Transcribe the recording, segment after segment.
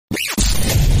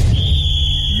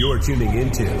You're tuning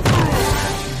into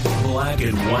Black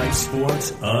and White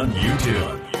Sports on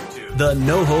YouTube. The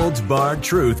no-holds-barred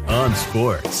truth on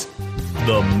sports.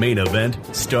 The main event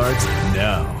starts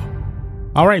now.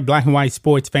 All right, Black and White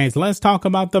sports fans, let's talk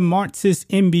about the Marxist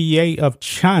NBA of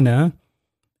China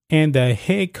and the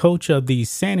head coach of the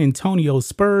San Antonio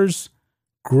Spurs,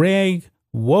 Greg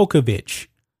Popovich,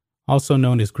 also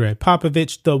known as Greg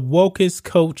Popovich, the wokest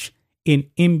coach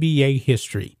in NBA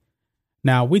history.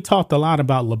 Now, we talked a lot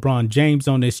about LeBron James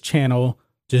on this channel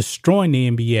destroying the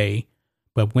NBA,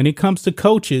 but when it comes to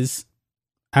coaches,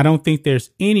 I don't think there's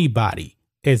anybody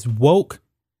as woke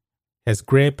as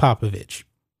Greg Popovich.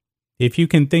 If you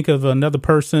can think of another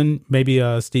person, maybe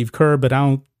Steve Kerr, but I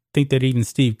don't think that even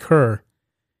Steve Kerr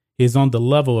is on the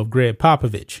level of Greg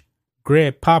Popovich.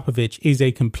 Greg Popovich is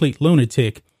a complete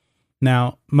lunatic.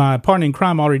 Now, my partner in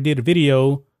crime already did a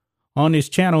video on this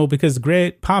channel because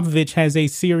Greg Popovich has a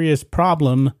serious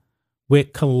problem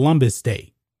with Columbus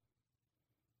Day.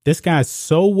 This guy's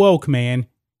so woke, man.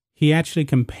 He actually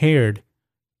compared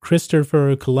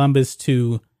Christopher Columbus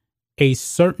to a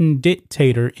certain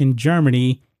dictator in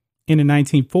Germany in the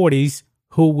 1940s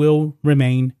who will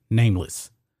remain nameless.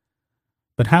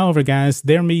 But however, guys,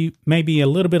 there may be a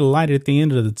little bit of light at the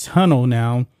end of the tunnel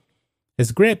now,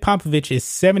 as Greg Popovich is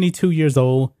 72 years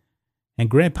old, and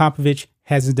Greg Popovich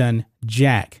hasn't done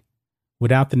jack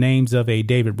without the names of a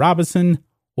David Robinson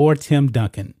or Tim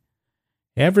Duncan.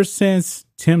 Ever since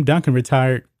Tim Duncan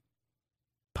retired,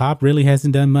 Pop really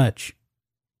hasn't done much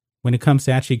when it comes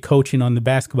to actually coaching on the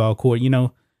basketball court. You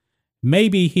know,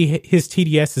 maybe his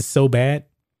TDS is so bad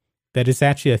that it's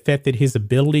actually affected his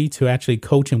ability to actually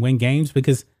coach and win games,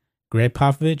 because Greg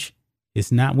Popovich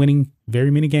is not winning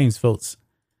very many games, folks.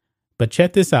 But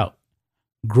check this out.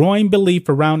 Growing belief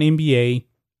around NBA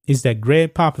is that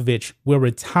Greg Popovich will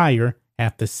retire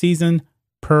after season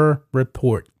per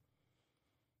report.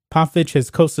 Popovich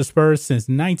has coached the Spurs since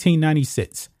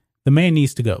 1996. The man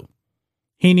needs to go.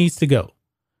 He needs to go.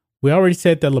 We already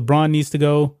said that LeBron needs to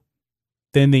go.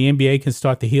 Then the NBA can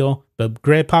start to heal. But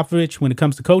Greg Popovich, when it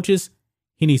comes to coaches,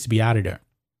 he needs to be out of there.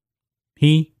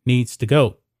 He needs to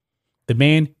go. The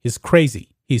man is crazy.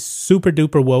 He's super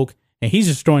duper woke, and he's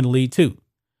destroying the league too.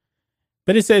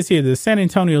 But it says here, the San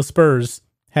Antonio Spurs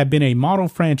have been a model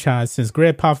franchise since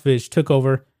Greg Popovich took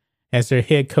over as their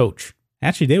head coach.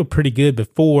 Actually, they were pretty good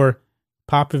before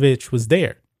Popovich was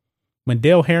there. When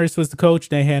Dale Harris was the coach,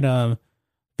 they had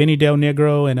Vinny Del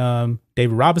Negro and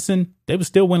David Robinson. They were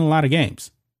still winning a lot of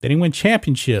games. They didn't win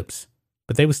championships,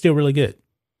 but they were still really good.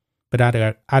 But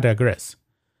I digress.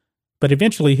 But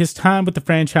eventually, his time with the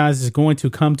franchise is going to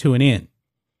come to an end.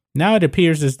 Now it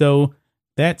appears as though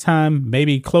that time may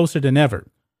be closer than ever.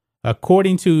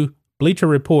 According to Bleacher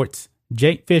Report's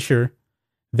Jake Fisher,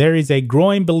 there is a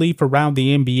growing belief around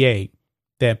the NBA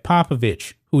that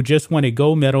Popovich, who just won a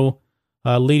gold medal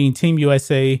leading Team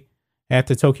USA at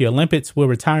the Tokyo Olympics, will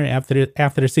retire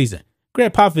after the season.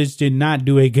 Greg Popovich did not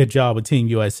do a good job with Team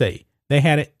USA. They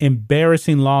had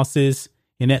embarrassing losses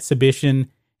in exhibition,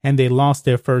 and they lost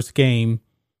their first game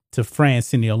to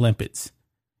France in the Olympics.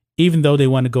 Even though they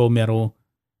won a gold medal,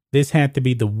 this had to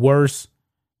be the worst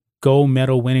gold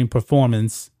medal winning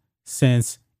performance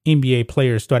since NBA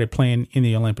players started playing in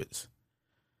the Olympics.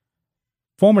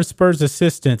 Former Spurs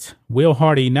assistant Will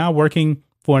Hardy, now working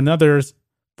for another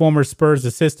former Spurs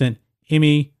assistant,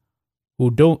 Emi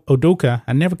Udoka,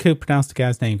 I never could pronounce the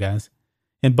guy's name, guys,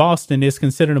 in Boston, is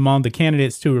considered among the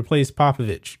candidates to replace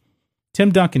Popovich.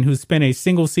 Tim Duncan, who spent a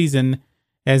single season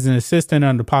as an assistant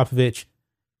under Popovich,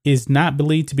 is not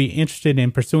believed to be interested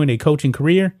in pursuing a coaching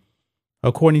career,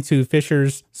 according to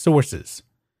Fisher's sources.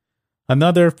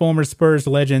 Another former Spurs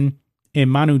legend,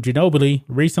 Manu Ginobili,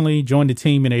 recently joined the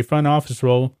team in a front office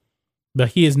role, but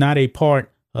he is not a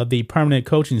part of the permanent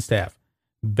coaching staff.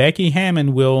 Becky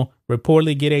Hammon will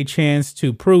reportedly get a chance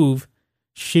to prove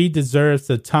she deserves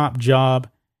the top job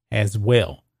as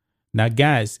well. Now,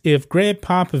 guys, if Greg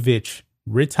Popovich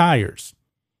retires,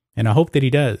 and I hope that he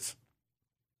does,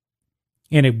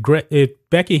 and if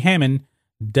Becky Hammon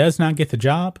does not get the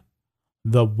job,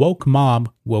 the woke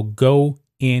mob will go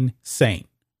insane.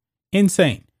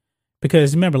 Insane.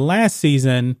 Because remember, last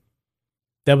season,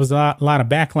 there was a lot of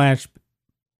backlash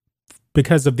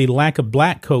because of the lack of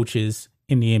black coaches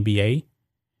in the NBA.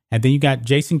 And then you got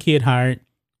Jason Kidd hired.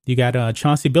 You got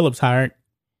Chauncey Billups hired.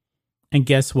 And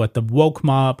guess what? The woke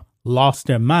mob lost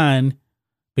their mind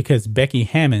because Becky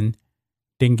Hammon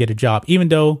didn't get a job, even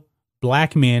though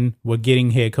black men were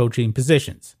getting head coaching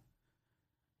positions.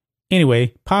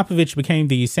 Anyway, Popovich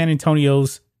became San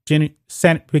Antonio's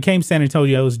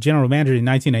general manager in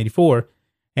 1984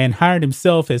 and hired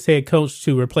himself as head coach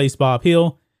to replace Bob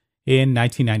Hill in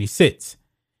 1996.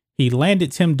 He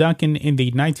landed Tim Duncan in the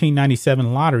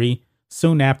 1997 lottery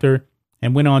soon after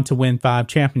and went on to win 5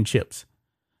 championships.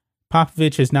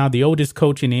 Popovich is now the oldest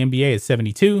coach in the NBA at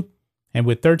 72, and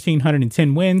with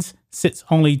 1,310 wins, sits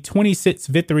only 26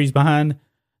 victories behind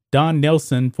Don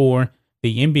Nelson for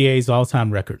the NBA's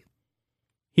all-time record.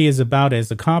 He is about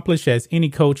as accomplished as any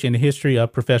coach in the history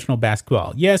of professional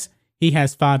basketball. Yes, he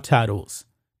has 5 titles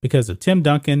because of Tim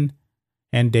Duncan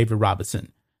and David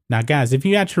Robinson. Now, guys, if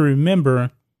you actually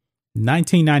remember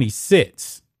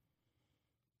 1996,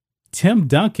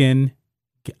 David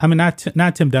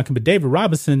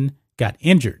Robinson got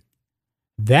injured.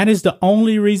 That is the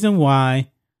only reason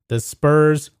why the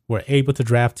Spurs were able to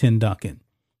draft Tim Duncan.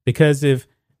 Because if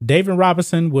David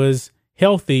Robinson was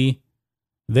healthy,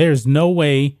 there's no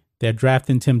way they're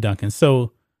drafting Tim Duncan.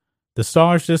 So the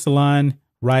stars just aligned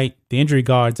right. The injury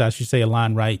guards, I should say,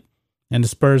 aligned right. And the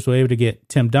Spurs were able to get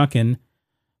Tim Duncan,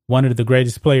 one of the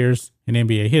greatest players in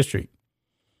NBA history.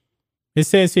 It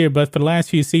says here, but for the last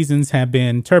few seasons have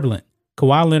been turbulent.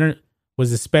 Kawhi Leonard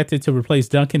was expected to replace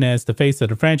Duncan as the face of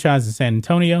the franchise in San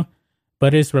Antonio,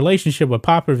 but his relationship with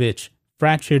Popovich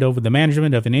fractured over the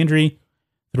management of an injury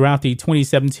throughout the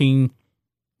 2017-18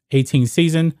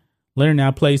 season. Leonard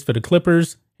now plays for the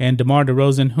Clippers, and DeMar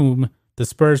DeRozan, whom the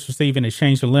Spurs receive in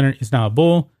exchange for Leonard, is now a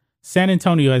Bull. San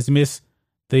Antonio has missed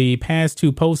the past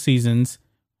 2 postseasons,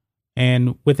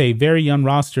 and with a very young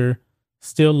roster,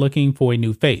 still looking for a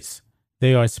new face.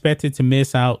 They are expected to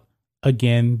miss out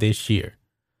again this year.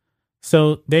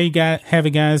 So there you have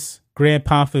it, guys. Greg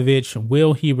Popovich,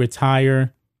 will he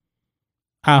retire?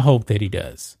 I hope that he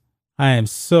does. I am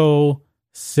so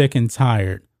sick and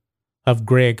tired of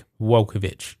Greg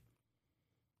Wolkovich.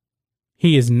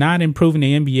 He is not improving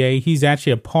the NBA. He's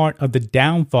actually a part of the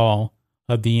downfall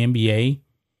of the NBA.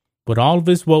 With all of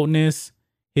his wokeness,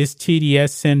 his TDS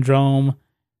syndrome,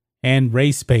 and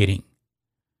race baiting.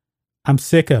 I'm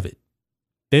sick of it.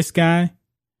 This guy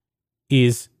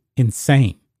is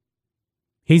insane.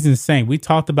 He's insane. We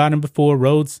talked about him before.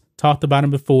 Rhodes talked about him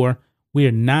before. We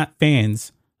are not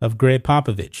fans of Greg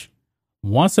Popovich.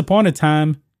 Once upon a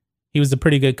time, he was a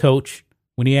pretty good coach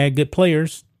when he had good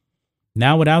players.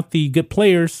 Now, without the good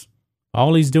players,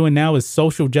 all he's doing now is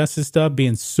social justice stuff,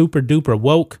 being super duper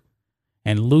woke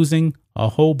and losing a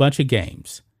whole bunch of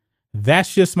games.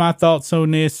 That's just my thoughts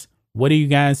on this. What do you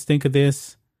guys think of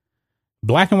this?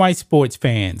 Black and white sports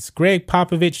fans, Greg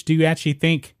Popovich, do you actually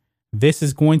think this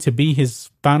is going to be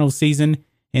his final season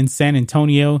in San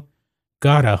Antonio?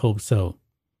 God, I hope so.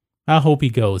 I hope he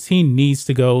goes. He needs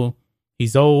to go.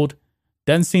 He's old.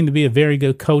 Doesn't seem to be a very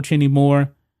good coach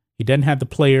anymore. He doesn't have the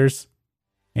players.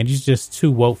 And he's just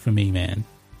too woke for me, man.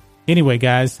 Anyway,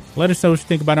 guys, let us know what you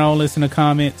think about all this in the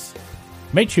comments.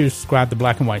 Make sure you subscribe to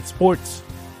Black and White Sports.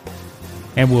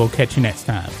 And we'll catch you next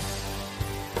time.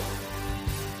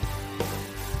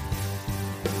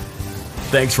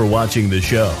 Thanks for watching the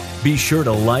show. Be sure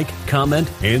to like, comment,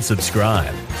 and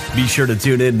subscribe. Be sure to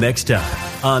tune in next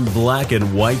time on Black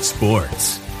and White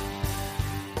Sports.